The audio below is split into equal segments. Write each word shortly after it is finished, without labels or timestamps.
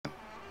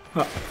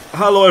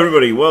Hello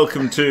everybody,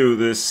 welcome to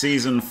the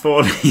season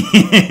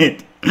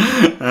 48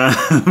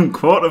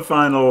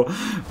 quarter-final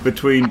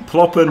between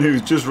Ploppen,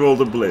 who's just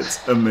rolled a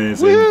blitz,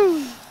 amazing,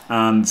 Woo!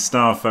 And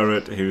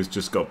Ferret, who's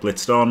just got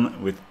blitzed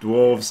on with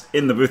dwarves.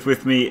 In the booth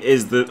with me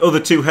is the other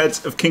two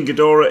heads of King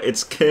Ghidorah,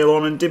 it's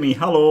Caolan and Dimmy.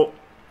 Hello.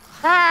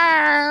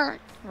 How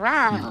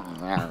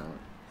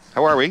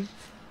are we?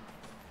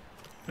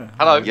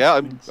 Hello.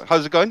 Yeah,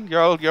 how's it going? You're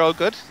all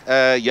good.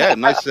 Yeah,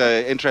 nice,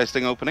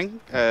 interesting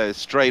opening.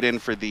 Straight in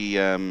for the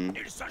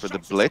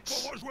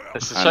blitz.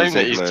 It's a shame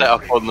that he's set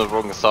up on the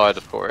wrong side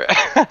for it.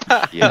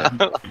 Yeah.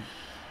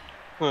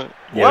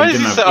 Why is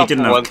he set up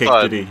on one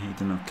side? Did he? He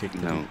didn't have kick,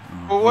 did no. he?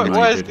 Oh, well,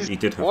 why he is he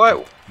did have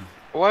kick.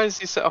 Why is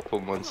he set up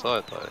on one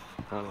side though?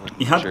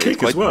 He had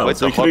kick as well,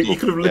 so he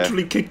could have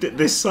literally kicked it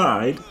this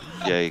side,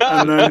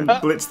 and then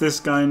blitzed this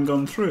guy and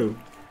gone through.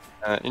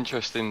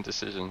 Interesting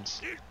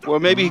decisions. Well,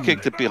 maybe he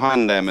kicked it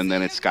behind them and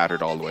then it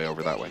scattered all the way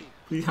over that way.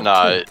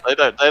 No, they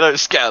don't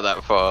scatter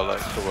that far.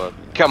 Like,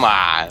 come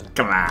on,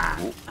 come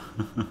on,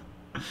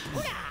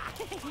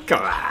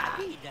 come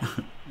on.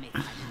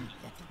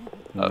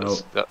 Well, we're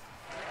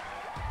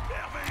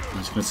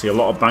just going to see a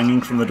lot of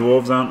banging from the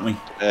dwarves, aren't we?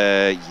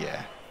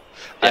 Yeah.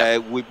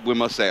 We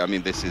must say, I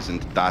mean, this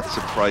isn't that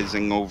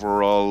surprising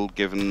overall,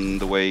 given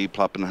the way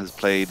Ploppen has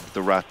played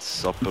the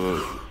rats up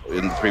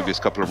in the previous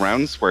couple of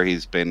rounds, where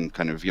he's been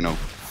kind of, you know,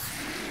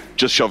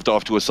 just shoved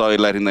off to a side,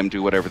 letting them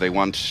do whatever they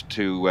want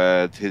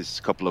to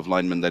his couple of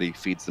linemen that he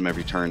feeds them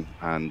every turn,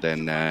 and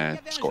then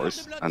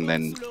scores, and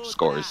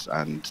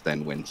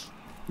then wins.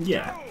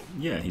 Yeah,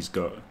 he's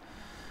got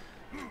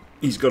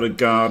a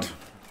guard,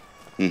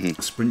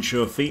 sprint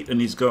sure feet,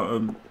 and he's got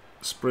a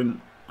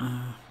sprint.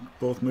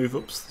 Both move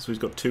ups, so he's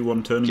got two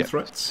one-turning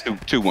threats.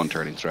 Two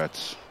one-turning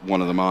threats.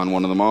 One of them on,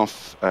 one of them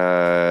off.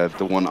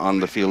 The one on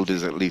the field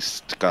is at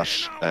least got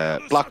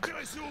block.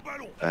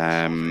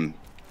 Yeah,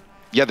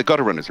 the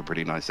gutter runners are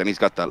pretty nice, and he's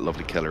got that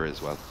lovely killer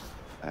as well.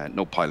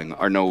 No piling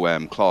or no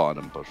claw on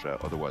him, but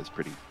otherwise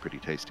pretty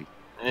tasty.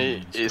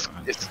 It is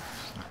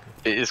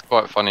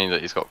quite funny that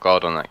he's got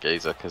guard on that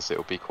geezer, because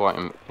it'll be quite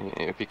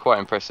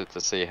impressive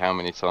to see how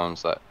many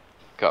times that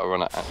gutter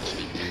runner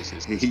actually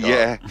uses his guard.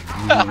 Yeah.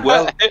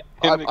 Well,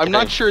 I'm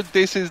not sure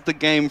this is the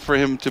game for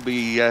him to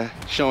be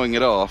showing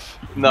it off.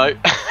 No, it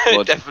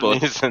definitely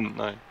isn't.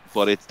 No.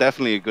 But it's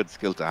definitely a good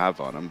skill to have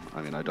on him.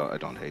 I mean, I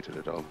don't hate it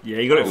at all. Yeah,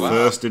 he got it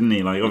first, didn't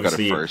he? Like,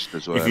 obviously, got it first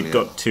as well, if he'd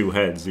got two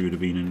heads, he would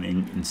have been an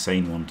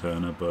insane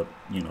one-turner. But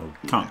you know,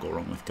 can't go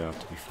wrong with guard,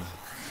 to be fair.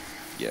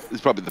 Yeah,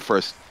 it's probably the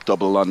first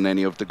double on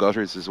any of the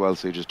gutters as well,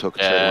 so he just took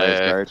it straight away as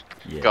guard.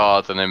 Yeah.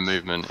 Guard and then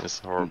movement is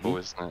horrible,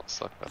 isn't it?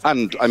 It's like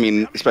and I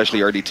mean,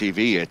 especially early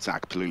TV, it's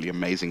absolutely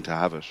amazing to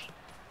have it.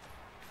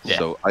 Yeah.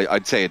 So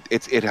I'd say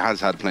it has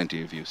had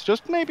plenty of use,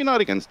 just maybe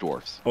not against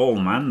dwarfs. Oh,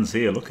 man's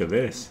here! Look at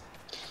this.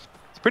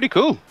 It's pretty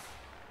cool.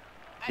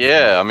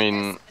 Yeah, I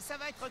mean,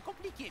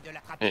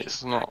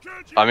 it's not.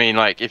 I mean,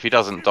 like if he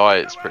doesn't die,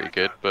 it's pretty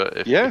good.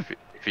 But if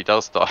he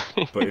does die,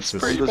 but it's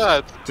pretty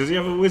bad. Does he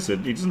have a wizard?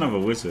 He doesn't have a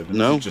wizard.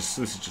 No. This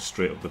is just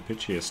straight up the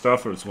pitch here.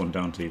 Starfer's one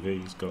down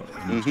TV. He's got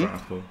an extra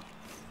apple.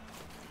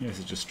 Yeah, this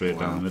is just straight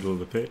down the middle of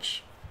the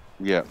pitch.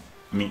 Yeah.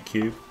 Meat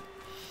cube.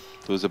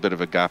 There was a bit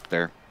of a gap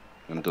there,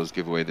 and it does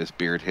give away this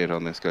beard hit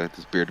on this guy.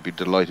 This beard would be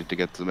delighted to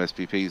get some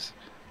SPPs.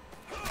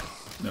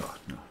 No,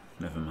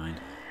 never mind.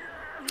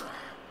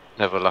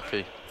 Never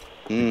lucky.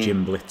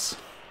 Gym blitz.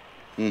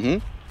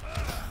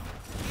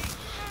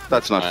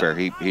 That's not fair.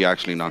 He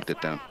actually knocked it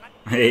down.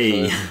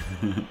 Hey.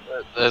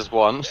 There's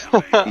one.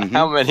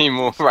 How many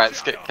more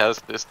rats get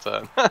cast this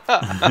turn?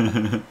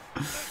 I'm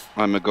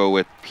gonna go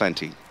with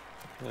plenty.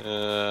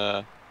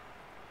 He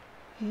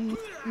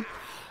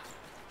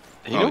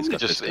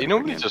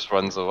normally just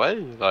runs away.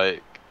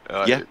 Like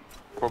yeah.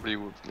 Probably.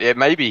 Yeah.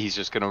 Maybe he's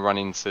just gonna run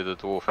into the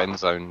dwarf end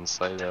zone and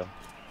stay there.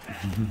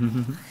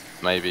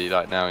 Maybe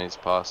like now he's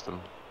past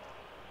them.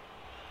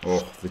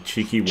 Oh, the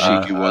cheeky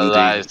one.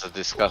 That is a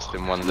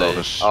disgusting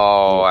 1D.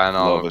 Oh, and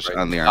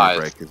the armor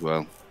break as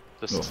well.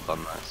 Just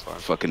stun that. Sorry.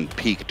 Fucking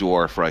peak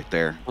dwarf right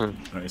there.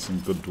 That is some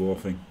good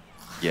dwarfing.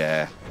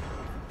 Yeah.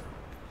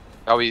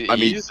 Oh,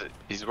 he's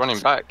running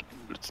back.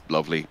 It's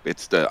lovely.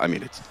 It's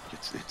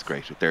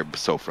great. They're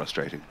so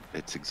frustrating.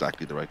 It's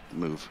exactly the right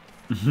move.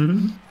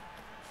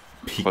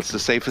 What's the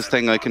safest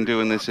thing I can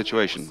do in this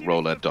situation?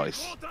 Roll a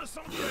dice.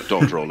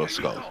 Don't roll a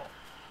skull.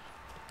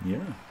 Yeah.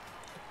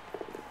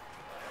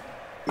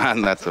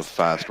 Man, that's a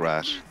fast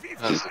rat.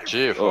 That's a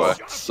GFI. Oh,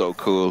 it's so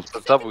cool. It's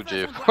a double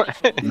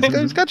GFI.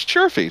 He's got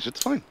sure feet.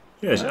 It's fine.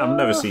 Yeah, I've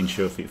never seen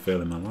sure feet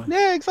fail in my life.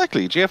 Yeah,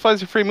 exactly. GFI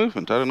is a free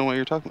movement. I don't know what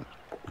you're talking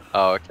about.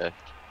 Oh, okay.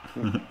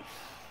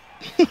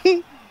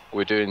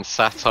 We're doing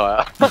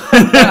satire.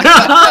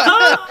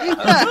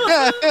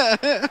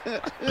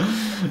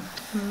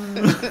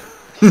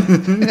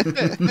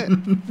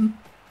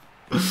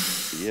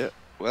 Yeah,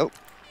 well,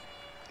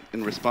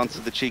 in response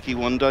to the cheeky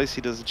one dice,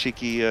 he does a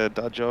cheeky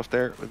dodge off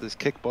there with his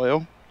kick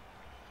bio.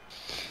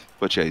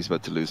 But yeah, he's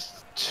about to lose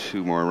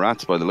 2 more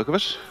rats by the look of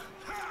it.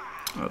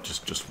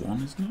 Just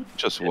one, isn't it?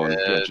 Just one,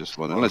 yeah, just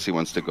one. Unless he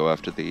wants to go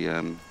after the...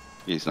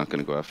 he's not going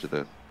to go after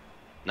the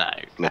No.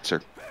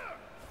 Blitzer.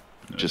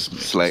 No, Just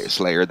it's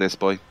Slayer this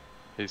boy.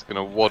 He's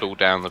gonna waddle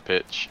down the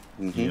pitch.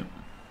 Yep.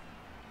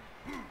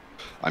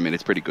 I mean,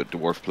 it's pretty good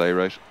dwarf play,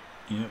 right?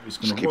 Yeah, he's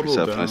Just going to keep waddle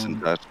yourself nice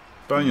and down, fat.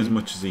 bang as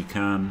much as he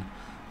can,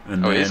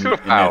 and Oh, he's then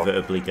gonna foul.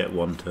 inevitably get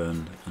one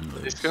turn and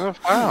lose. He's gonna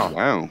foul.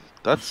 Wow,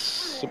 that's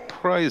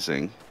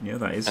surprising. Yeah,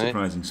 that is And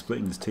surprising,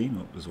 splitting his team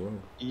up as well.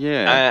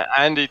 Yeah.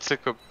 And he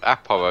took a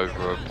Apo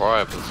over a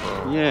bribe as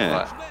well. Yeah.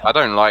 Like, I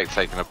don't like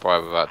taking a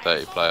bribe without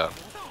dirty player.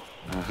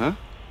 Uh-huh.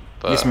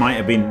 But This might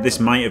have been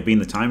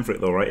the time for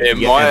it though, right? If it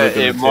you're ever might gonna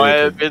take have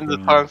it, been the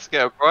time to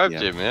get a bribe, Yeah.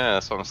 Jim. Yeah,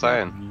 that's what I'm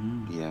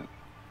saying. Yeah.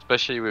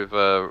 Especially with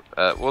well,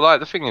 like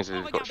the thing is,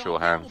 he's got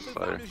short hands,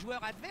 so.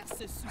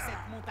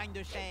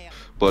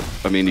 But,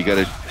 I mean, you get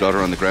a daughter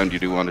on the ground, you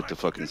do want it to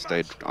fucking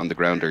stay on the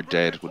ground or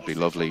dead would be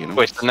lovely, you know?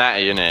 Well, it's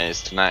Tenati, isn't it?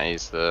 It's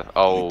Tenati's the.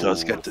 Oh. He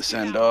does get the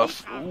send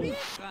off.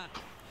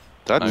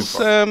 That's No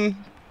some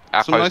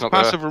Apo's nice not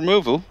passive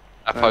removal.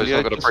 Apo's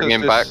yeah, not going to just bring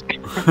says him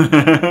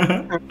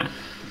back. yeah.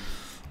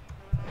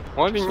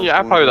 Why didn't you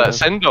Apo that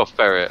send off,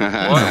 Ferret?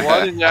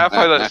 Why didn't you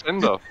Apo that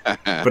send off?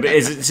 But it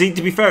is. See,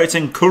 to be fair, it's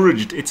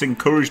encouraged. It's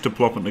encouraged to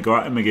Ploppen to go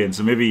at him again.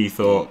 So maybe he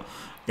thought,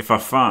 if I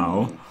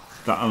foul,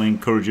 that'll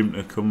encourage him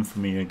to come for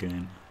me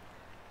again.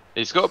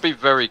 He's got to be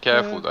very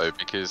careful though,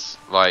 because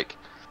like,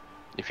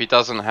 if he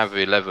doesn't have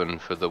 11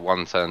 for the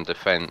one-turn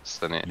defense,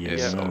 then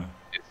it's a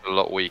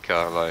lot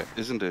weaker. Like,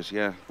 Isn't it?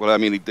 Yeah. Well, I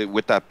mean,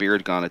 with that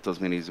beard gone, it does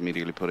mean he's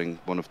immediately putting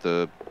one of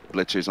the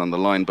blitzers on the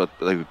line, but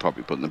they would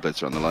probably putting the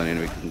blitzer on the line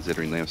anyway,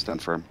 considering they have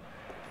stand firm.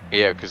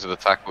 yeah, because of the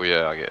tackle.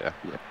 Yeah, I get it.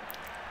 Yeah.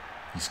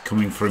 He's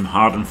coming for him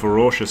hard and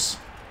ferocious.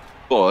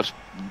 But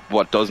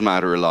what does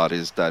matter a lot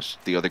is that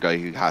the other guy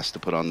who has to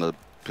put on the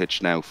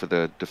pitch now for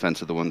the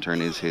defense of the one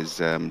turn is his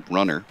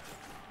runner,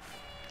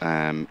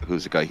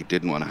 who's the guy he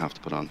didn't want to have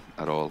to put on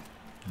at all.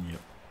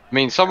 Yep. I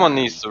mean, someone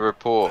needs to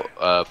report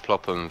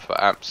Ploppen for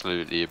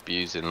absolutely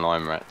abusing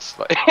lime rats.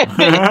 Like,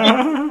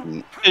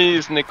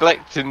 he's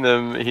neglecting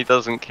them. He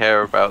doesn't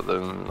care about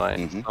them.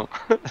 Like,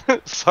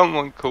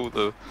 someone call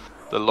the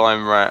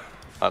lime rat.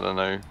 I don't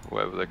know,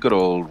 whatever they're Good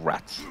old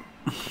rats.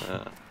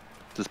 Yeah.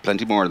 There's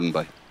plenty more of them,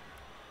 by.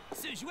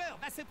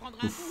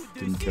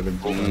 Didn't kill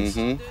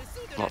him.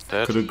 Not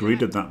dead. Could have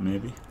greeted that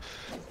maybe.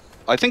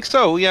 I think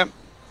so. Yeah.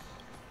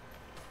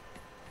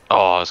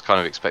 Oh, I was kind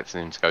of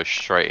expecting him to go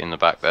straight in the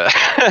back there.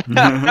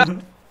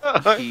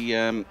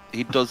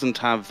 He doesn't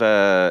have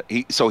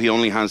so he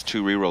only has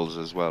 2 rerolls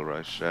as well,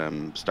 right?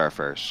 Star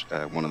Ferret.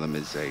 One of them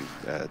is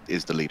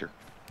the leader.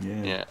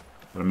 Yeah.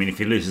 But I mean, if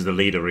he loses the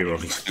leader reroll,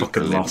 he's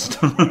fucking lost.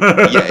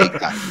 Yeah,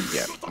 exactly.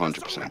 Yeah,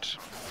 100%.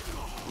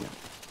 Yeah.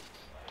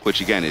 Which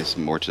again is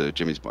more to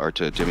Jimmy's point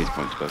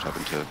about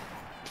having to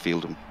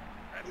field him.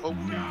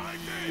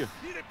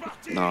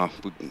 No,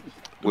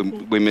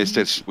 we missed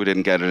it. We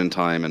didn't get it in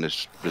time, and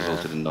it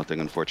resulted in nothing,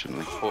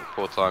 unfortunately.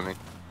 Poor timing.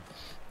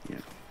 Yeah.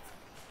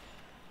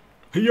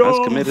 Yo, Has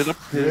committed up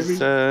his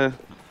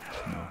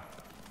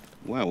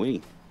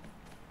wowee.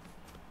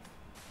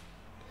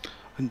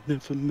 I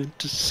never meant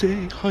to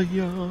say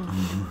hiya.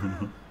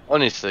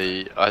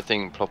 Honestly, I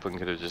think Ploppen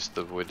could have just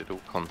avoided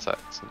all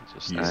contacts and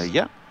just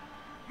Yeah.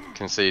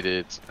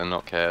 conceded and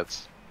not cared.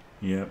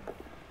 Yeah.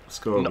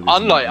 Score.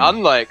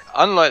 Unlike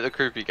the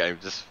Croupy game,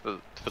 just for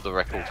the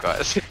record,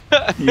 guys.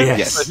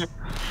 Yes.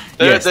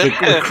 Yes, the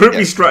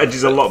Croupy strategy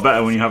is a lot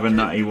better when you have a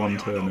natty one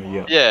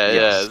turner. Yeah.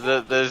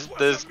 Yeah.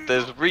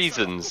 There's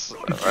reasons,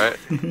 right?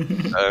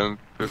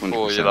 Before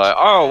 100%. You're like,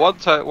 oh,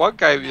 one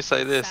game you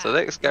say this, the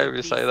next game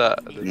you say that.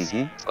 And it's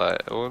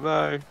like, oh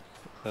no,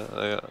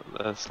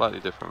 they're slightly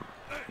different.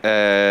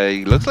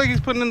 He looks like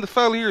he's putting in the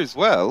foul here as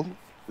well.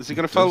 Is he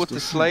going to foul with the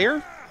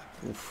Slayer?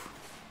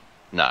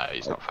 No,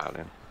 he's not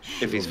fouling.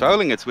 If he's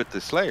fouling, it's with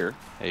the Slayer.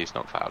 He's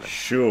not fouling.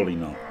 Surely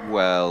not.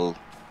 Well,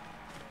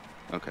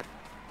 okay.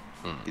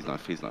 He's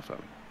not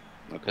fouling.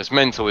 Okay. As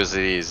mental as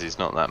he is, he's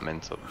not that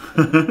mental.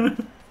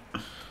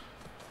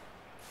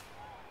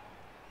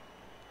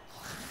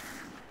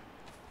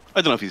 I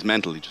don't know if he's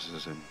mental. He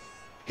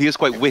is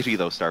quite witty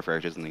though, Star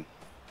Ferret, isn't he?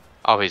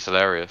 Oh, he's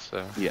hilarious.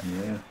 Yeah.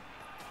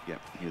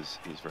 He's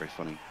very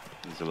funny.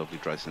 He's a lovely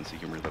dry sense of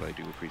humor that I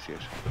do appreciate.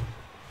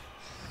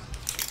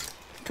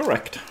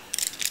 Correct.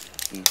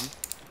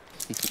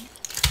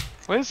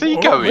 Where's he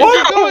going?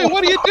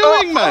 What are you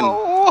doing, man?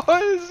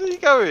 Where is he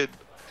going?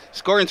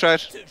 Scoring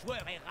threat.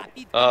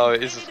 Oh,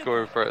 it is a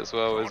scoring threat as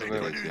well, isn't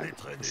it?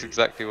 That's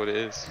exactly what it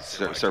is.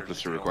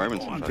 Surplus to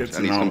requirements, in fact. And he's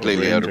he's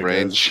completely out of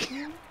range.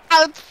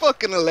 That's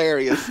fucking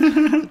hilarious.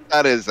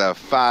 That is a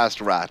fast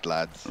rat,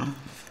 lads.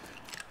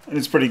 And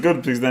it's pretty good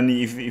because then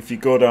if you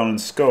go down and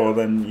score,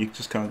 then you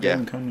just can't get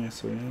him, can you?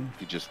 So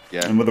You just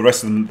And with the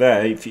rest of them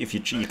there, if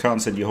you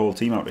can't send your whole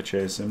team out to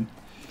chase him,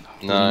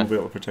 no, you'll be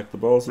able to protect the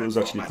ball. So it was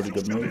actually a pretty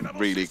good move.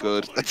 Really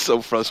good. That's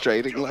so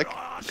frustrating. Like,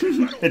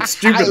 it's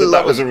stupid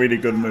that was a really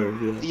good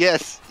move. Yeah.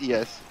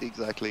 Yes,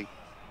 exactly.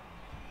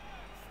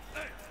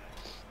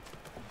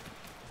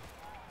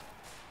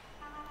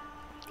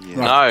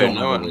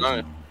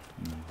 Yeah.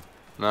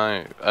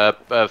 No.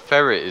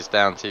 Ferret is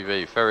down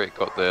TV. Ferret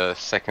got the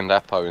second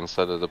Apo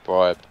instead of the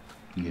bribe.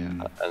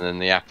 Yeah. And then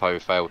the Apo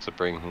failed to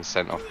bring his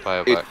sent-off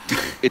player back.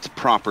 It's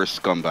proper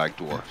scumbag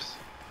dwarfs.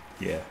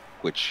 Yeah.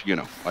 Which, you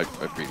know, I'd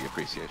really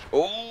appreciate.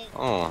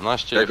 Oh,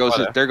 nice there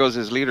goes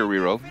his leader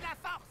reroll.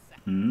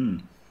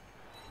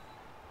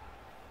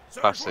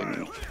 Classic.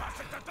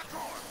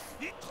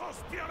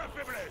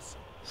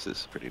 This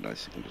is pretty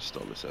nice. You can just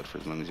stall this out for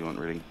as long as you want,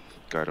 really.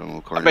 Guard on all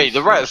I corners. mean,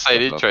 the rats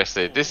stayed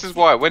interested. This is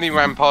why, when he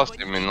ran past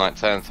him in like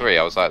turn 3,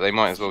 I was like, they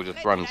might as well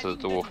just run to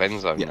the dwarf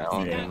end zone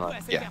now. Yeah.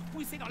 Yeah,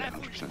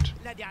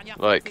 100%.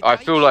 Like, I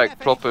feel like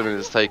Ploppen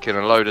has taken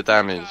a load of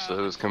damage that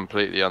was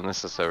completely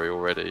unnecessary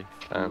already.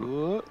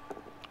 Going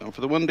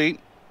for the 1D.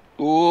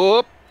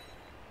 Oh,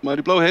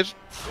 mighty blow hit.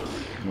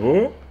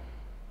 Oh.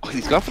 Oh,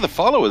 he's gone for the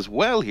follow as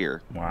well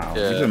here. Wow.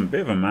 Yeah. He's a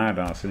bit of a mad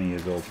ass, isn't he,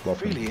 his old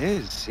Ploppen? Really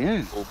is,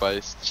 yeah. All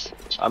based.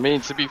 I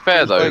mean, to be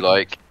fair though,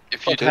 like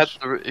if you'd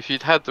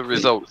had the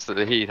results that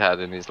he'd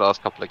had in his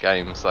last couple of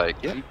games, like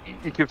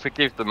you could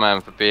forgive the man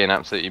for being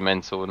absolutely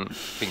mental and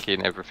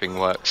thinking everything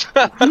works.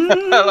 But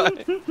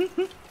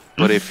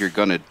if you're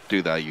gonna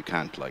do that, you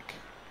can't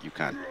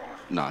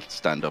not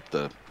stand up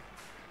the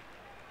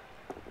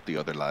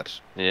other lad.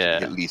 Yeah.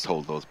 At least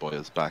hold those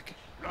boys back.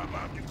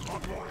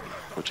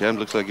 But yeah,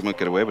 looks like he might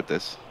get away with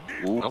this.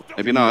 Ooh, Nope.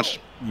 maybe not.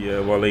 Yeah,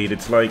 Waleed,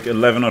 it's like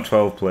 11 or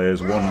 12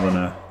 players, 1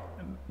 runner,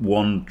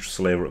 1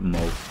 slayer at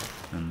most,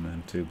 and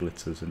then 2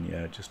 blitzers, and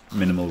yeah, just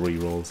minimal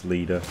rerolls,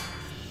 leader.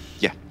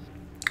 Yeah.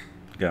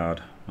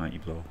 Guard, mighty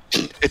blow.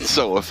 It's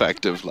so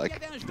effective,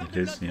 like. It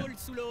is, yeah.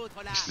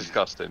 It's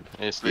disgusting.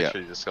 It's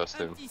literally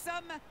disgusting.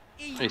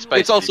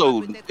 It's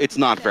also, it's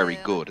not very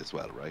good as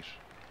well, right?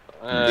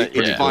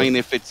 It's fine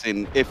if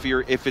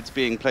it's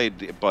being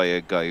played by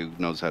a guy who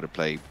knows how to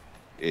play.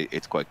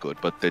 It's quite good,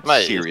 but there's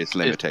serious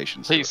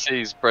limitations.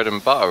 PC's bread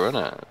and butter,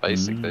 isn't it?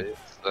 Basically,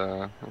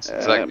 it's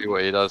exactly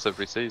what he does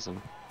every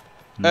season.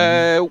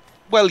 Well,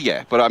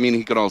 yeah, but I mean,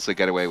 he could also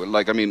get away with,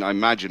 like, I mean, I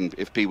imagine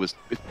if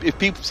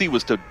PC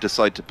was to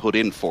decide to put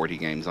in 40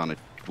 games on a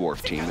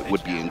dwarf team, it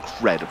would be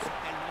incredible.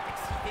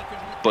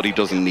 But he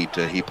doesn't need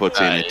to. He puts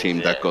in a team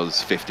that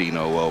goes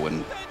 15-0-0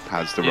 and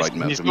has the right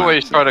amount of He's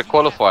always trying to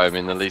qualify him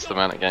in the least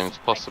amount of games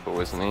possible,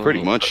 isn't he?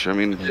 Pretty much. I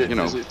mean, you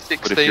know, is it 16?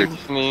 but if you're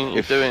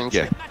doing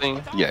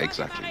 16? Yeah,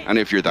 exactly. And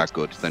if you're that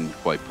good, then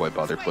why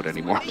bother put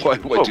any more? Why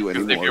do any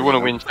more? If you want to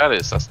win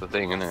Chalice, that's the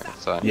thing, isn't it?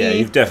 So. Yeah,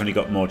 you've definitely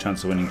got more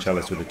chance of winning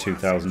Chalice with a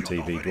 2,000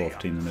 TV dwarf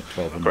team than a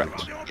 1,200.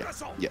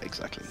 Correct. Yeah,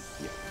 exactly.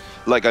 Yeah.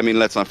 Like, I mean,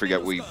 let's not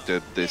forget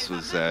this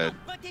was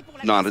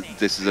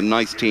this is a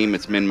nice team.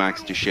 It's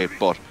min-maxed to shit,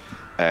 but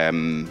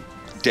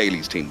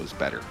Daly's team was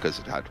better because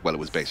it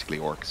was basically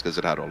orcs because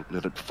it had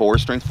 4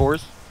 strength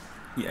 4s.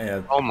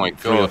 Yeah. Oh my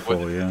 3 or god.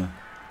 4, yeah.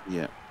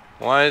 Yeah.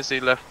 Why has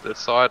he left the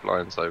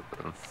sidelines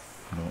open?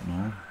 I don't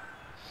know.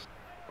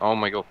 Oh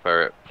my god,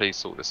 Ferret, please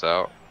sort this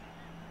out.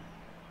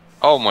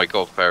 Oh my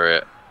god,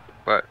 Ferret.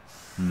 What?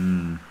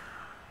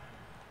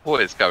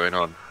 What is going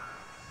on?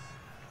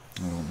 I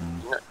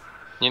don't know.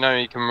 You know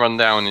you can run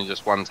down in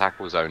just 1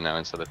 tackle zone now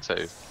instead of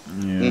 2.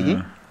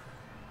 Yeah.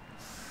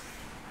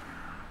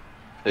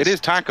 It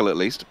is tackle at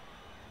least.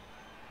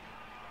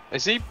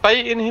 Is he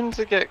baiting him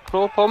to get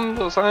claw bombed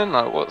or something?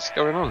 Like, what's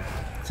going on?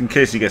 It's in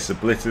case he gets a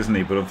blitz, isn't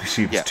he? But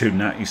obviously it's too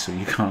natty, so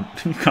you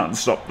can't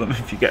stop them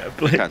if you get a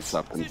blitz. You can't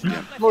stop them.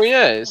 Yeah. Well,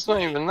 yeah, it's not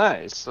even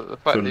that. It's the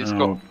fact that he's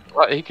got,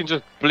 like, he can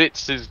just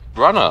blitz his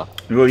runner.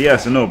 Well,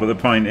 yes and no, but the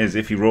point is,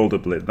 if he rolled a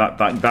blitz,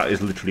 that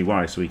is literally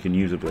why, so he can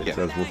use a blitz,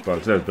 as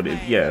Wolfbag says. But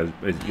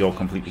you're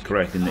completely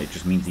correct in that it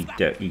just means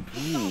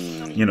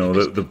you know,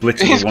 the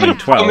blitz is 1 in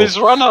 12. On his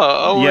runner.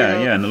 Oh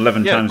yeah, and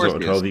 11 times out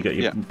of 12 you get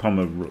your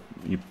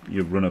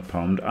your runner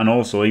palmed, and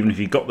also even if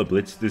you got the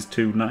blitz, there's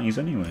 2 natties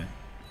anyway.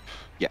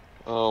 Yeah.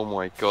 Oh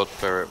my god,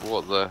 Ferret,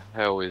 what the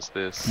hell is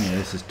this? Yeah,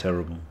 this is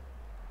terrible.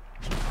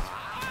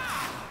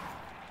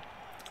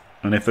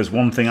 And if there's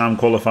one thing I'm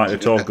qualified to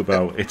talk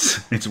about, it's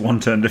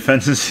 1-turn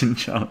defences in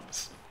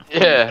chance.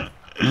 Yeah.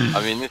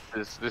 I mean,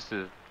 this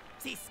is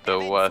the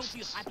worst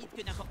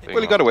thing.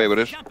 Well, he got away with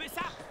it.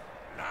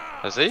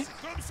 Has he?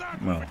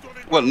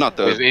 Well, not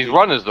the. His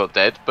runner's not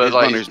dead, but his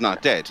like runner's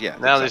not dead. Yeah.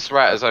 Now this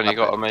rat has only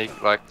got to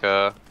make like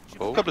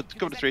couple of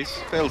 3s.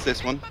 Fails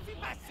this one.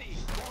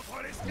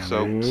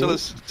 So still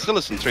has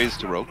some 3s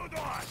to roll.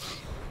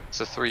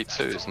 It's a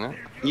 3-2, isn't it?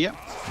 Yeah.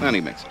 And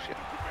he makes it.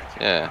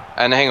 Yeah.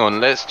 And hang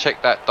on, let's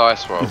check that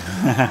dice roll.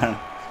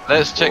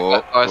 Let's check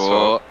that dice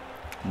roll.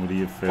 What do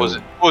you feel? Was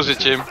it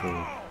Jim?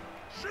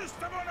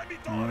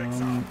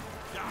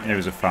 It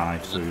was a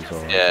 5, so he was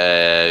alright.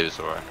 Yeah, he was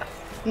alright.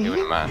 You were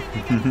the man.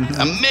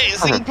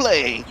 Amazing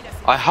play.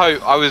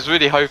 I was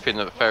really hoping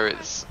that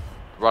Ferret's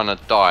runner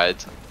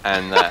died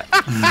and that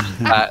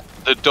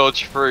the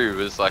dodge through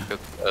was like a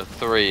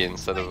 3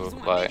 instead of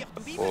like a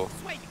 4.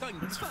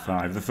 It's a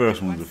 5. The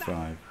first one was a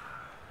 5.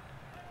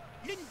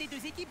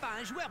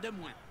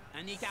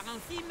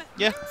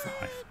 Yeah.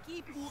 5.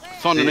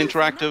 Fun and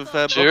interactive.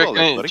 Do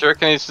you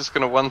reckon he's just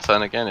going to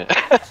 1-turn again it?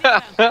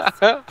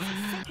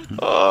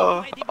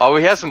 Oh,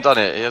 he hasn't done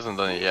it. He hasn't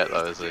done it yet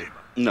though, has he?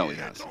 No, he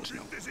hasn't.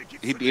 No.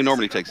 He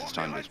normally takes his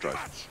time with his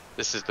drive.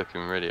 This is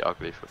looking really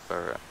ugly for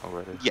Ferret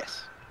already.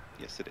 Yes.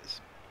 Yes, it is.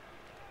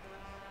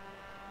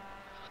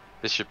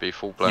 This should be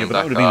full blown. Yeah, but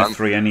that would have been a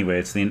 3 anyway.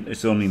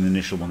 It's only the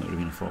initial one that would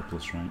have been a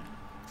 4+, right?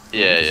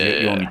 Yeah,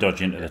 You only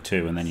dodge into the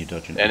 2 and then you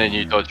dodge into. And then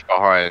you dodge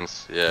behind.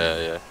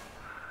 Yeah.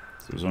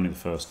 So it was only the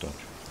first dodge.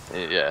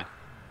 Yeah.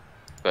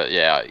 But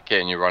yeah,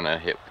 getting your runner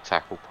hit with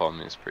tackle pom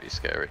is pretty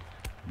scary.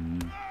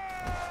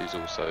 Who's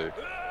also.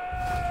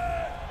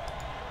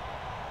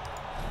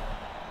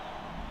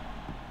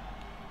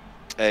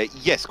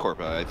 Yes,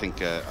 Corba. I think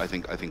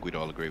we'd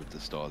all agree with the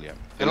stall. Yeah.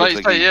 And like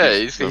you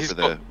say, he's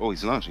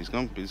not. He's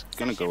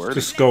gonna go early.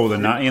 Just go with the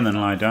natty and then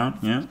lie down.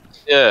 Yeah.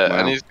 Yeah, Wow.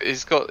 and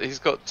he's got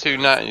 2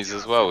 natties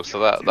as well. So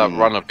that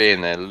runner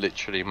being there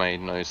literally made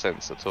no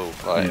sense at all.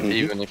 Like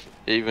even if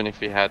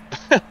he had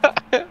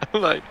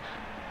like.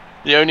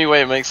 The only way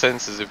it makes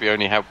sense is if you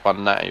only have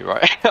 1 natty,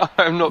 right?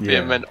 I'm not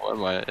being mental,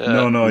 am I?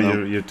 Yeah. No,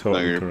 you're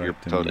totally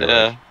correct. You're totally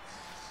right.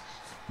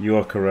 You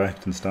are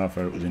correct, and Star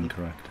Ferret was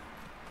incorrect.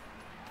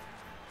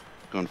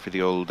 Going for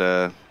the old.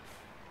 Oh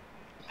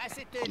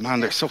man,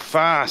 they're so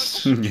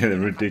fast. Yeah, they're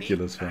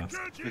ridiculous fast.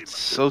 It's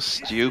so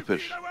stupid.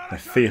 They're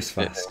fierce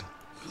fast.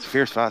 It's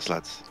fierce fast,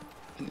 lads.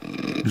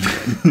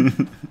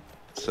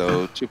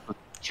 So 2 plus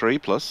 3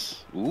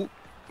 plus. Ooh,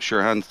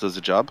 sure hands does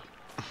the job.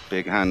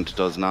 Big hand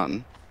does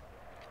nothing.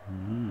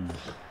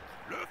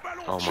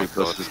 Oh 3 my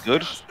plus god. is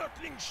good.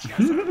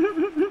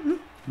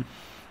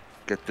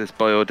 Get this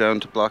bio down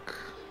to block.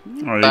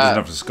 Oh, he doesn't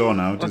have to score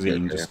now, does he? Okay,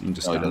 He can just no,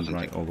 he stand doesn't.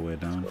 right all the way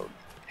down.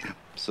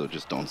 So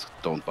just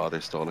don't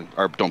bother stalling,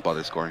 or don't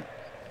bother scoring.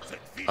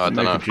 I don't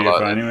know. Make a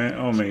GF anyway.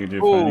 Oh, make a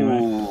GF anyway.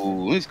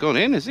 Oh, he's going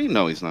in, is he?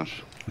 No, he's not.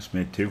 Just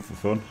made 2 for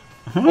fun.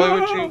 Why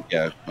would you?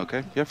 Yeah,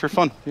 okay. Yeah, for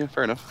fun. Yeah,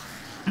 fair enough.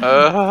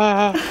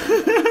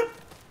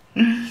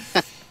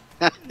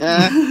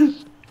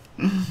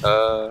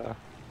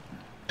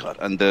 God,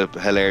 and the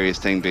hilarious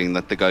thing being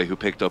that the guy who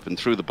picked up and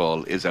threw the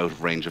ball is out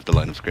of range of the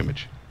line of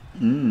scrimmage.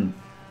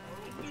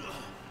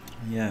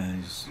 Yeah,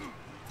 he's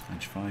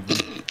edge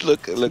 5.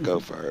 Look how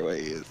far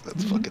away he is.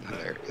 That's fucking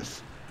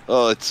hilarious.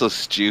 Oh, it's so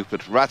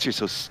stupid. Rats are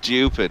so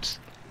stupid.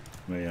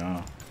 They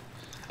are.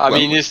 I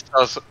mean, this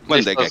does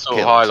when sort they get of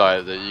killed.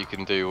 highlight that you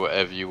can do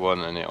whatever you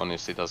want, and it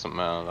honestly doesn't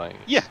matter. Like,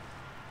 Yeah.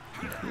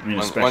 I mean,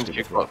 once especially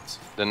you've with got rats.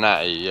 the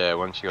natty,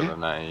 once you got the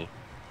natty,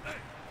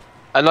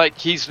 and like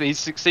he's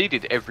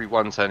succeeded every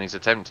 1 turn he's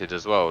attempted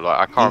as well.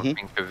 Like I can't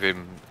think of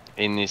him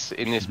in this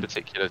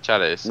particular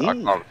chalice. I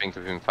can't think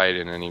of him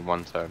failing any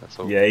 1 turn at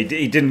all. Yeah,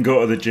 he didn't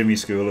go to the Jimmy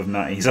school of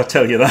natties, I'll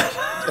tell you that.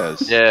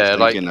 Yeah,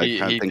 like, I can't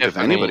he think of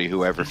definitely- anybody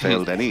who ever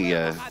failed any.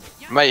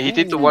 Mate, he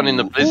did the one in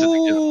the blizzard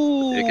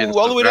against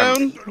all the way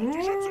Rams.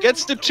 down.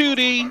 Gets the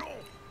 2D.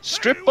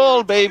 Strip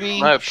ball,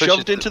 baby. No, pushes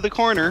Shoved it. into the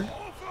corner.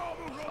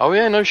 Oh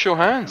yeah, no sure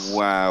hands.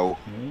 Wow.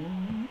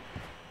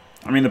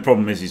 I mean, the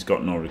problem is he's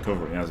got no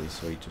recovery, has he?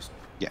 So he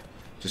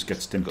just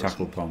gets Tim Goes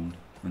tackle palmed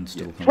and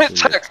still Yeah. can't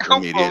see it.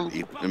 Tackle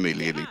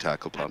Immediately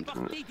tackle pumped.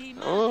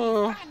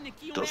 Oh,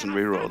 Doesn't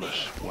reroll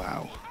it.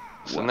 Wow.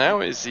 so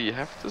now is he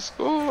have to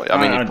score?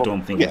 I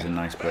don't think it's a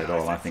nice play at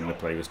all. I think the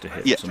play was to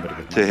hit somebody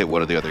with to hit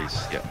one of the others.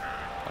 Yeah.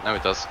 Now he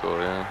does score.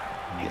 Yeah.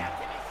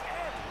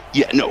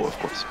 Yeah. No, of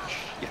course.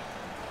 Yeah.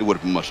 It would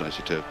have been much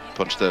nicer to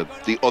punch the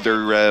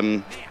other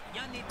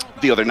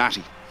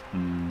natty.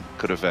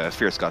 Could have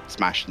Fierce got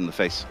smashed in the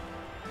face.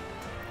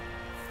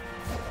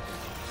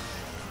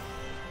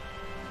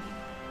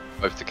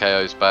 Both the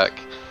KOs back.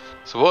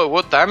 So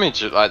what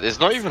damage? Like, there's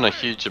not even a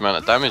huge amount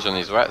of damage on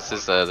these rats,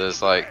 is there?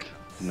 There's like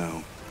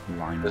No.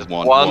 Line. there's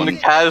One- one one.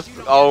 cast.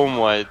 Oh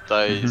my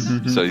days!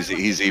 So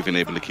he's even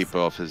able to keep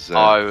off his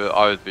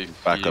I would be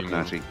backup fuming.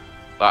 natty.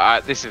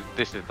 Like this is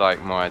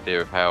like my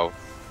idea of hell.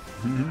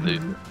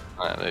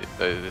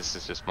 This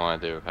is just my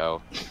idea of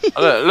hell.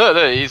 Look,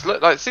 he's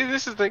like, see,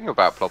 this is the thing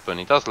about Ploppen.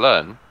 He does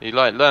learn. He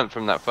like learned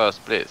from that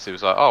first blitz. He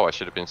was like, oh, I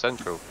should have been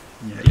central.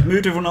 Yeah, he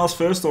moved everyone else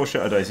first, or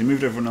Shatter Dice? He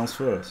moved everyone else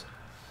first,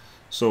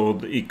 so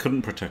he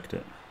couldn't protect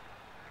it.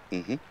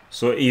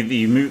 So either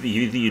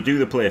you do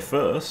the play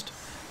first,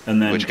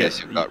 and then In which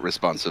case you've got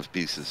responsive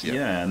pieces.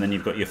 Yeah. and then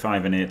you've got your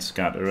 5 and 8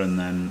 scatter, and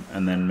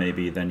then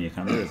maybe you can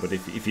do it. But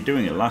if you're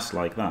doing it last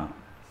like that,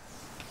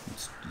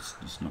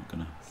 it's not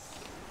gonna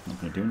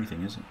do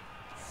anything, is it?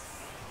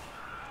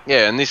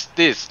 Yeah, and this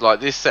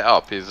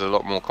setup is a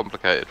lot more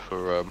complicated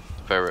for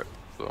Ferret,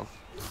 so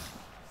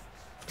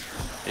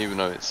even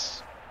though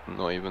it's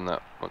not even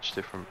that much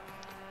different.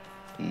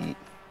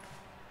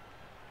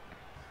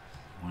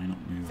 Why not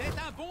move?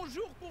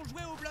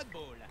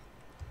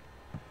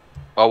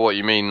 Oh, what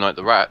you mean, like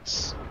the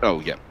rats? Oh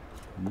yeah.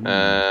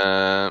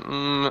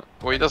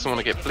 Well, he doesn't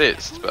want to get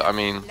blitzed, but I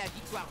mean,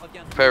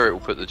 Ferret will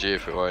put the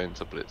GFOI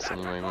into blitz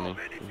anyway, won't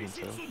he?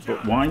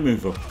 But why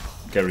move up,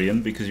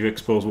 Gerrion? Because you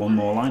expose one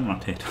more line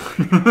rat hit.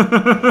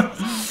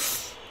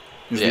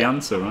 Is the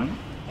answer, right?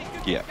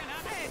 Yeah.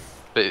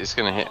 But it's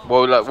going to hit.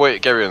 Well, like what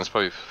Gerrion's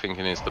probably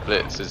thinking is the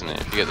blitz, isn't it?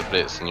 If you get the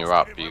blitz and you're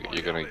up, you're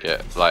going to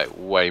get like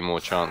way more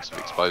chance of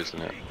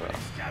exposing it. But...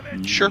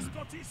 Sure.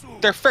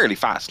 They're fairly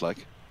fast,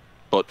 like.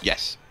 But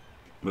yes.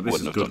 But this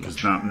Wouldn't is have good done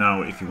because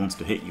now if he wants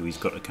to hit you, he's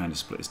got to kind of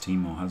split his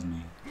team more, hasn't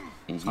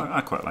he? So I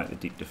quite like the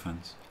deep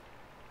defense.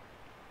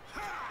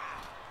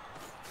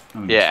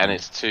 Yeah, and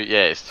it's 2.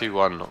 Yeah, it's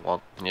 2-1, not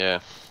 1. Yeah,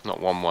 not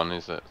 1-1,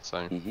 is it?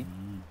 So.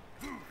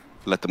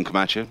 Let them come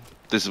at you.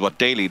 This is what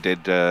Daly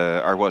did,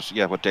 or what?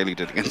 Yeah, what Daly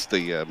did against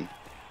the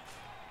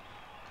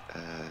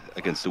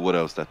Wood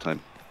Elves that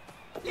time.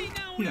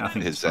 Yeah, I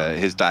think his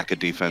DACA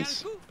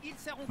defense.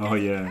 Oh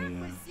yeah.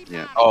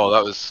 Oh,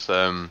 that was.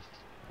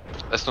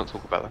 Let's not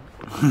talk about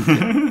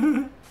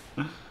that.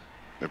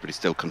 Everybody's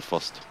still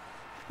confussed.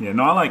 Yeah,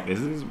 no, I like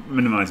this. It's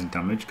minimising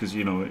damage because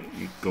you know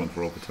you're going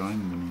for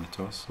overtime and winning the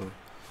toss, so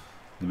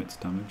limits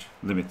damage.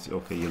 Limits.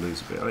 Okay, you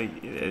lose a bit.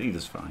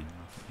 Either's fine.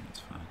 I think it's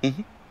fine. I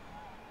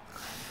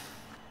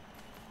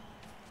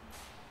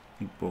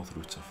think both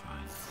routes are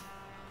fine.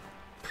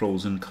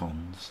 Pros and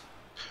cons.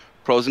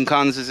 Pros and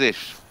cons is it.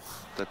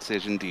 That's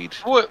it indeed.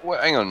 Wait,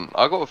 hang on.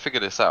 I got to figure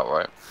this out,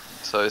 right?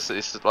 So it's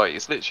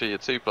literally a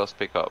 2+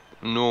 pickup.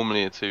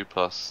 Normally a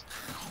 2+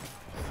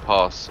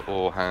 pass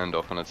or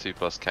handoff and a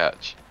 2+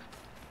 catch.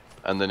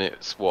 And then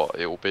it's what?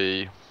 It will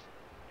be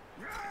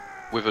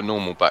with a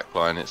normal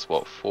backline. It's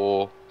what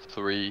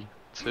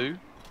 4-3-2,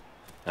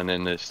 and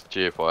then there's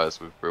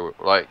GFIs with real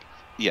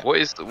yeah. What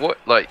is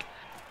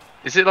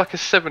Is it like a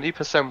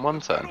 70%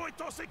 one turn?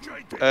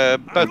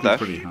 About that.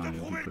 Pretty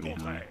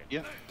high.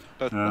 Yeah.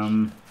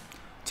 About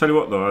Tell you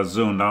what though, I was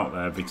zoned out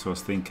there because I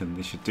was thinking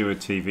they should do a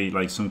TV,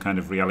 like some kind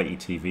of reality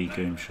TV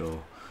game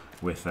show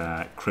with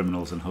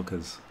criminals and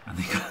hookers, and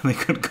they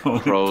could call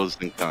pros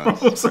and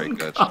cons. Very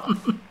good.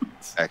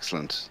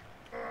 Excellent.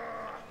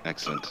 I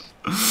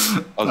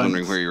was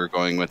wondering where you were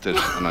going with it,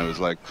 and I was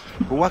like,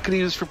 well, what can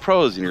you use for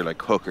pros? And you're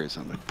like, hookers.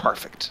 I'm like,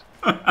 perfect.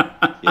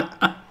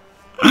 Yeah.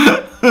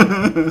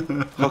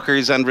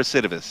 Hookers and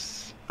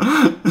recidivists.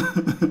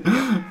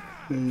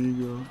 There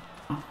you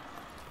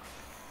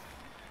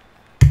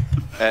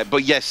go.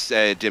 But yes,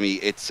 Dimmy,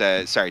 it's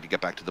sorry to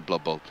get back to the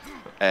Blood Bowl.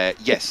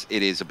 Yes,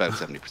 it is about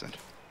 70%.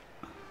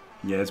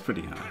 Yeah, it's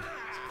pretty high.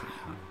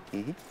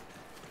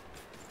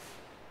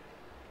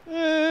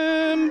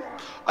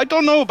 I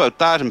don't know about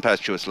that,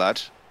 impetuous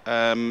lad.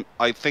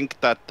 I think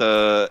that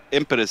the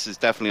impetus is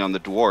definitely on the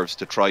dwarves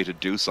to try to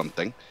do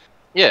something.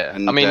 Yeah,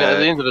 and, I mean, at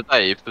the end of the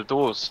day, if the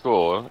dwarves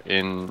score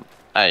in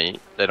 8,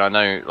 then I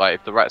know, like,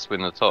 if the rats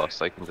win the toss,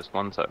 they can just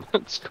one turn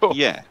and score.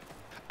 Yeah,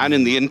 and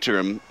in the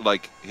interim,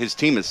 like, his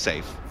team is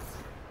safe.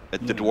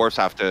 The dwarves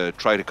have to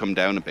try to come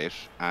down a bit,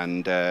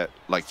 and so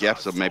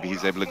maybe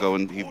he's able to go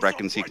and he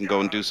reckons he can go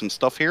and do some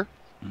stuff here.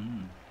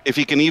 If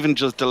he can even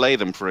just delay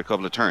them for a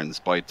couple of turns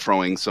by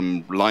throwing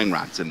some line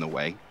rats in the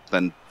way,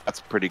 then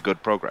that's pretty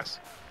good progress.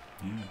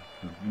 Yeah,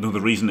 another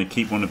reason to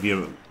keep one of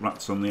your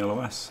rats on the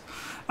LOS.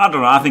 I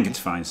don't know. I think it's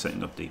fine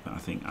setting up deep. I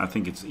think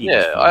it's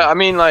yeah. I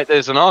mean, like,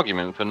 there's an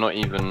argument for not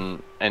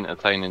even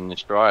entertaining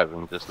this drive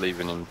and just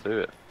leaving him to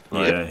it.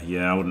 Like,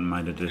 yeah, I wouldn't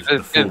mind a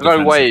there's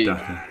no way.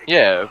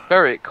 Yeah,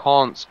 Ferret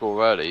can't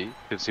score early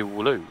because he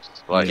will lose.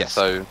 Like,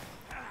 so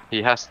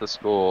he has to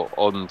score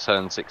on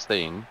turn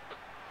 16,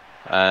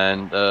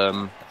 and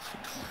you've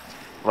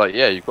got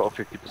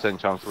a 50%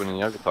 chance of winning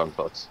the overtime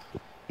toss.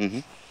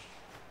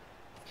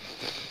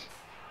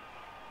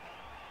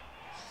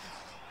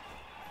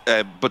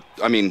 But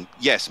I mean,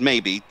 yes,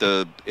 maybe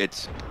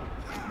it's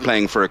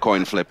playing for a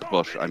coin flip,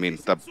 but I mean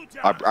that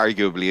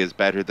arguably is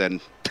better than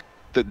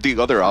the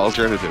other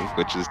alternative,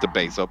 which is to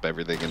base up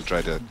everything and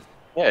try to.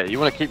 Yeah, you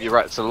want to keep your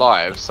rats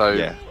alive,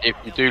 so if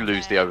you do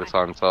lose the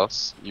overtime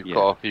toss, you've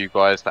got a few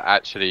guys to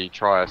actually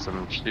try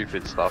some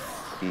stupid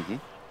stuff.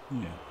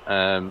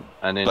 And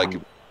then, like,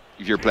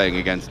 if you're playing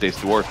against this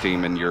dwarf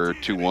team and you're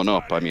 2-1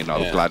 up, I mean,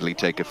 I'll gladly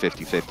take a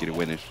 50-50 to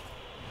win it.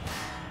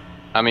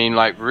 I mean,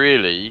 like,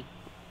 really,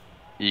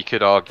 you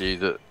could argue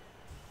that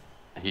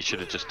he should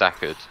have just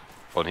dackered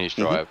on his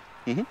drive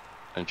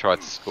and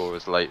tried to score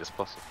as late as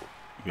possible.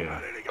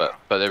 Yeah.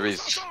 But there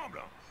is,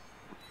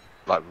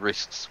 like,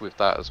 risks with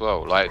that as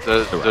well. Like,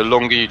 the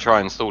longer you try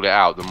and stall it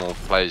out, the more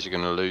players you're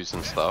going to lose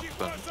and stuff.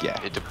 But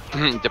it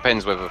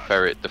depends whether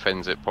Ferret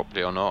defends it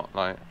properly or not.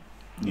 Like.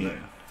 Yeah.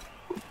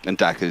 And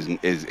Dak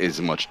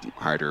is much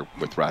harder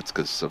with rats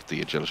because of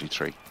the agility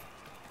tree.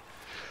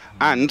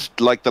 And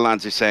like the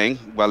lads are saying,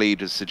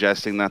 Waleed is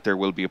suggesting that there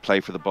will be a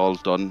play for the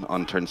balls done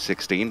on turn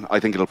 16.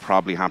 I think it'll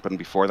probably happen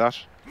before that.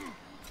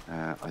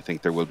 I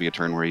think there will be a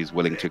turn where he's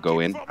willing to go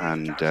in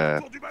and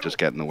just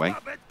get in the way.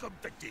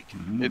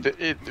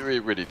 It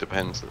really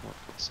depends.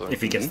 So.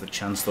 If he gets the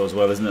chance, though, as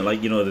well, isn't it?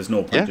 Like, you know, there's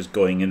no point just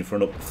going in for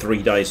an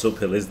 3 dice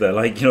uphill, is there?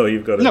 Like, you know,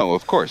 you've got to. No,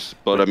 of course.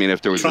 But I mean,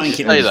 if there was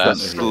the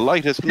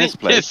slightest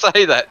misplay. You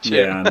say that, Jim.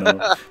 Yeah, I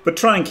know. But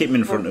try and keep him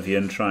in front of you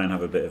and try and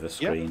have a bit of a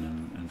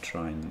screen and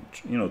try and,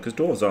 you know, because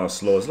dwarves are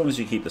slow. As long as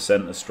you keep the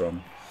centre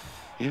strong,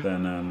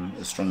 then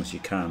as strong as you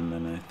can,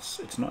 then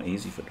it's not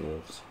easy for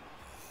dwarves.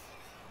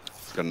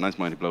 He's got a nice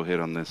mighty blow hit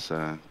on this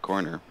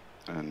corner,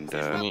 and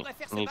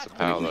needs a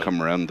power, he can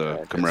come around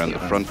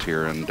the front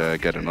here and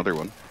get another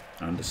one.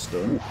 And a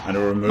stun and a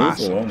removal.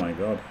 Massive. Oh my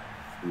god!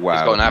 Wow!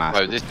 He's got an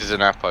Apo. This is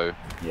an Apo.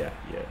 Yeah.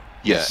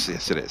 Yes,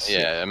 it is.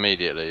 Yeah,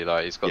 immediately.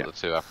 Like, he's got the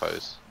 2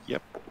 Apos.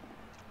 Yep.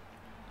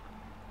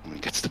 And he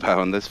gets the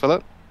power on this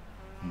fella.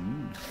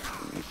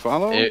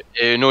 Follow? It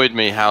annoyed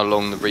me how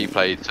long the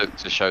replay took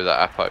to show that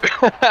Apo.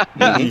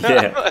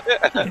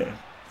 Yeah.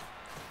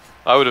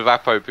 I would have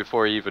Apo'd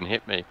before he even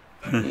hit me.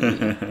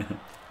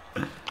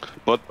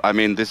 But, I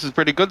mean, this is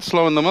pretty good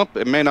slowing them up.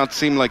 It may not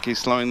seem like he's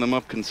slowing them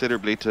up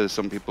considerably to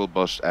some people,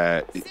 but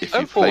if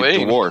you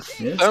played Dwarf,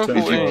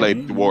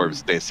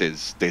 Dwarves,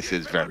 this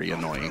is very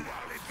annoying.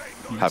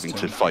 Having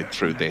to fight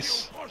through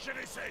this.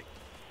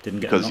 Didn't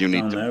get knocked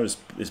down there is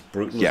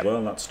brutal as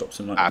well. That stops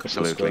him like a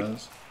couple of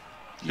squares.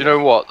 You know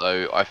what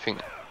though? I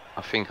think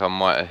I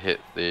might have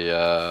hit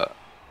the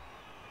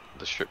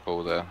strip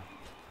ball there,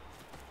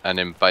 and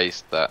then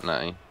based that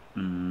natty.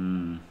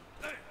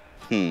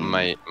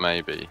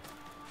 Maybe.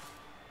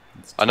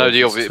 I know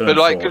the obvious, but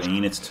like,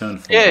 14, it's turn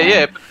 14.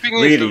 Yeah. But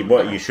really,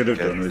 what you should have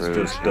done was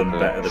just done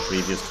better the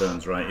previous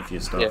turns, right? If you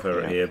start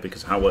Ferret here,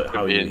 because how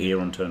are you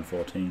here on turn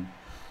 14?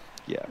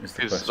 Yeah,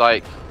 because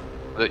like,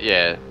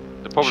 the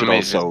problem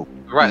is also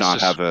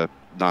not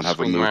have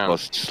a move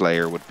bust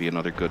Slayer would be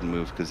another good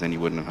move, because then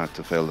you wouldn't have had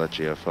to fail that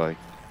GFI.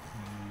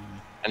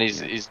 And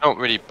he's not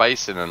really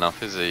basing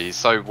enough, is he? He's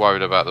so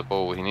worried about the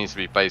ball. He needs to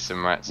be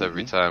basing rats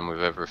every turn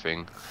with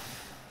everything,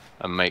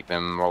 and make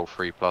them roll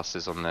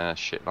 3+ on their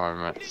shit line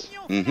rats.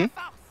 But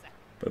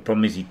the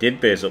problem is he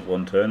did base up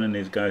one turn, and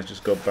these guys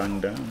just got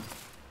banged down.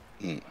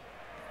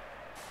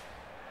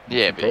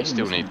 Yeah, but you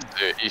still need to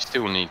do it. You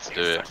still need to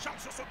do it.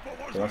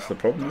 Well, that's the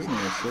problem, isn't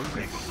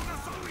it?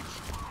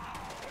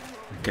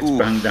 It gets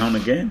banged down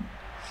again.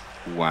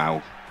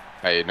 Wow.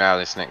 Hey, now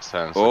this next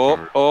turn.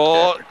 Guard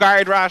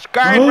rat!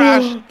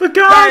 The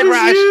guard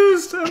is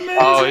used! Amazing.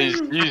 Oh,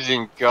 he's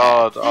using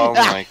guard. Oh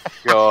my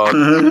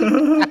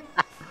god.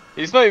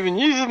 He's not even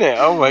using it.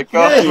 Oh my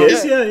god. Yeah, he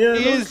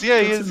is. He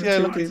is.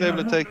 Look, he's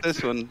able to take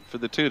this one for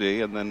the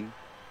 2D, and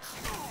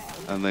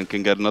then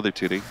can get another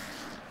 2D.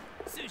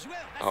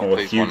 Oh,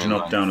 a huge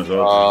knockdown as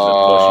well.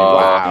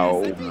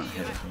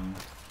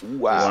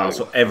 Wow.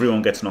 So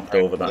everyone gets knocked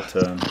over that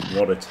turn.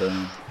 What a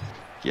turn.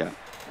 Yeah.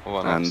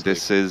 And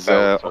this is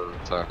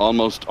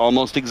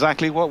almost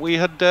exactly what we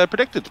had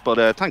predicted.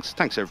 But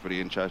thanks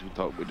everybody in chat who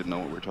thought we didn't know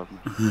what we were talking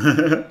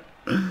about.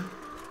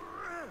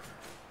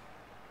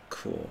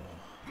 Cool.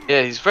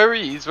 Yeah, he's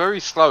very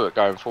slow at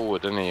going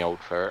forward, isn't he, old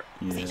Ferret?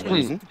 Yeah.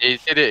 He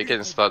did it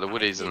against like the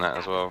Woodies and that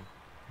as well.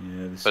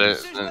 Yeah,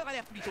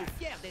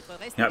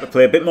 he had to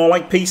play a bit more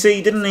like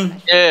PC, didn't he?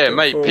 Yeah,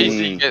 mate,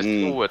 PC gets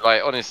forward.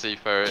 Like, honestly,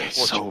 Ferret,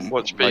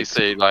 watch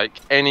PC.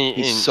 Like, any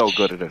he's inch, so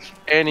good at it.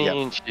 Any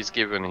inch he's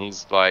given,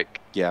 he's like,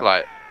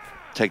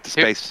 take the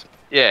space.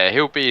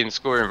 He'll be in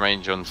scoring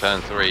range on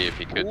turn 3 if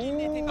he could.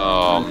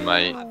 Oh,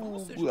 mate.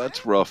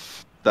 That's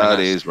rough. That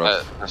is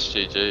rough. That's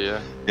GG, yeah.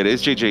 It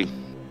is GG.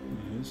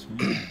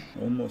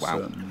 Almost.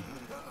 Wow.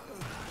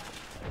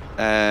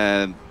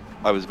 And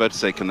I was about to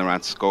say, can the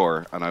rats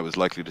score? And I was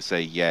likely to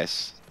say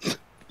yes.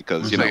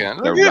 Because, you know,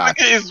 they're rats.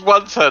 Look at his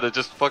one turner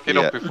just fucking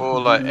up before,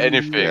 like,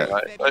 anything.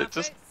 Like,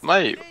 just,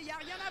 mate.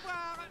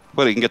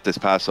 Well, he can get this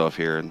pass off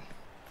here. And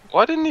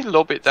why didn't he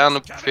lob it down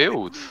the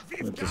field?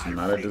 It doesn't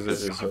matter,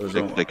 does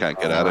it? They can't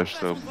get at it,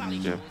 so,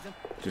 yeah.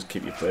 Just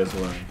keep your players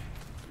away.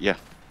 Yeah.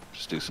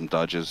 Just do some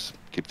dodges.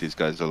 Keep these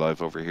guys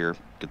alive over here.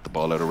 Get the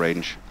ball out of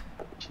range.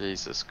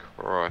 Jesus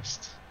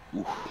Christ.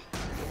 Ooh.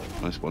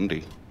 Nice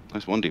 1D.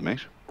 Nice 1D,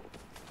 mate.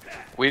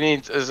 We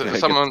need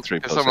someone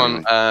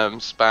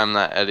spam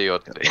that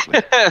Eliod.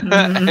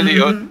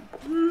 Eliod,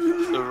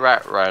 the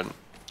rat rant.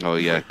 Oh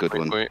yeah, good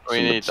one. We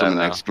need some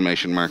that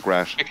exclamation mark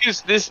rat.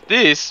 Because this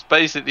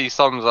basically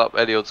sums up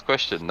Eliod's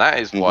question. That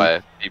is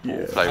why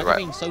people play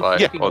rats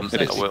like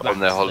on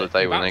their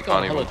holiday when they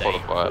can't even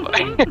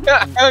qualify.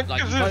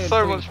 Because it's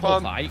so much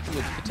fun.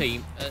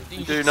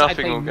 You do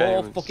nothing all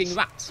game. Fucking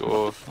rats.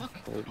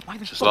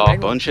 Just a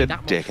bunch of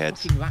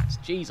dickheads. Rats.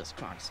 Jesus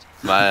Christ.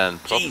 Man,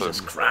 Jesus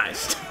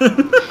Christ.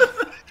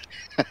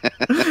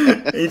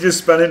 He just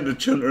spun into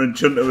Chunter, and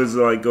Chunter was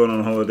like going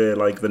on holiday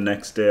like the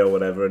next day or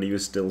whatever, and he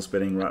was still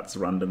spinning rats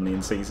randomly in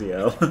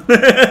CCL.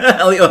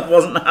 Elliot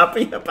wasn't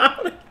happy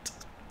about it.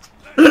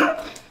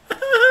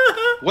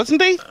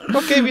 Wasn't he?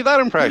 What gave you that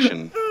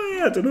impression?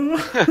 I don't know.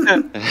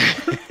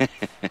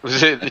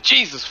 Was it the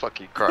Jesus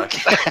fucking Christ?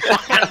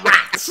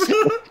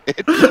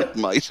 It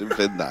might have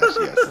been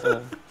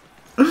that,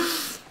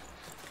 yes.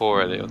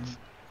 Poor Elliot.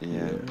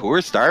 Yeah.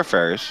 Poor Star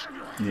Ferret.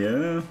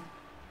 Yeah.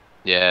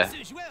 Yeah.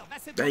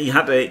 He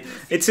had to.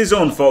 It's his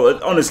own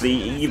fault. Honestly,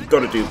 you've got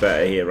to do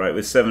better here, right?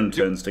 With 7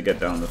 turns to get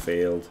down the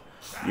field,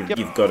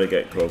 you've got to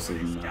get closer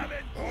than that.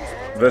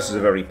 Versus a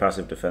very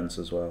passive defense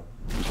as well.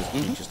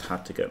 He just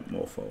had to get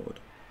more forward.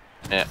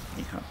 Yeah,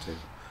 he had to.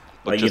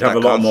 Like, you'd have a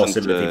lot more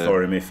sympathy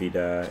for him if he'd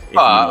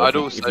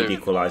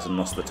equalised and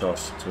lost the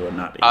toss to a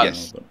natty.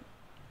 Yes.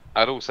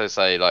 I'd also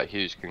say, like,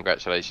 huge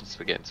congratulations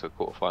for getting to a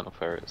quarterfinal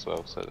Ferret as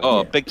well.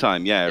 So big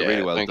time! Yeah,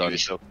 really well done.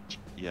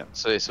 Yeah.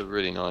 So it's a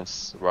really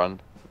nice run.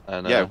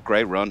 And,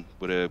 great run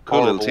with a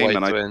cool little team,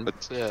 and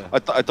I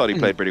thought he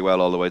played pretty well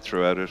all the way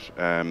throughout it.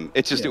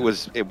 It's just it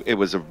was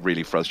a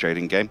really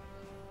frustrating game,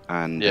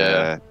 and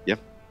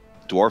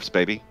Dwarfs,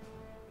 baby,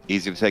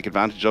 easy to take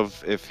advantage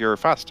of if you're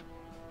fast.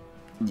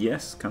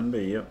 Yes, can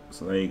be, yep.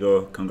 So there you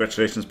go.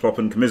 Congratulations,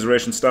 Ploppen.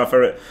 Commiseration, Star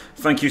Ferret.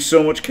 Thank you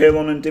so much,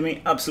 Caolan and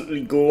Dimmy.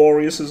 Absolutely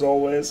glorious as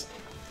always.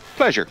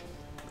 Pleasure.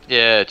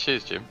 Yeah,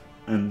 cheers, Jim.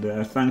 And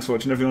thanks for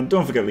watching, everyone.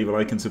 Don't forget to leave a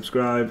like and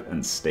subscribe,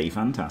 and stay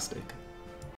fantastic.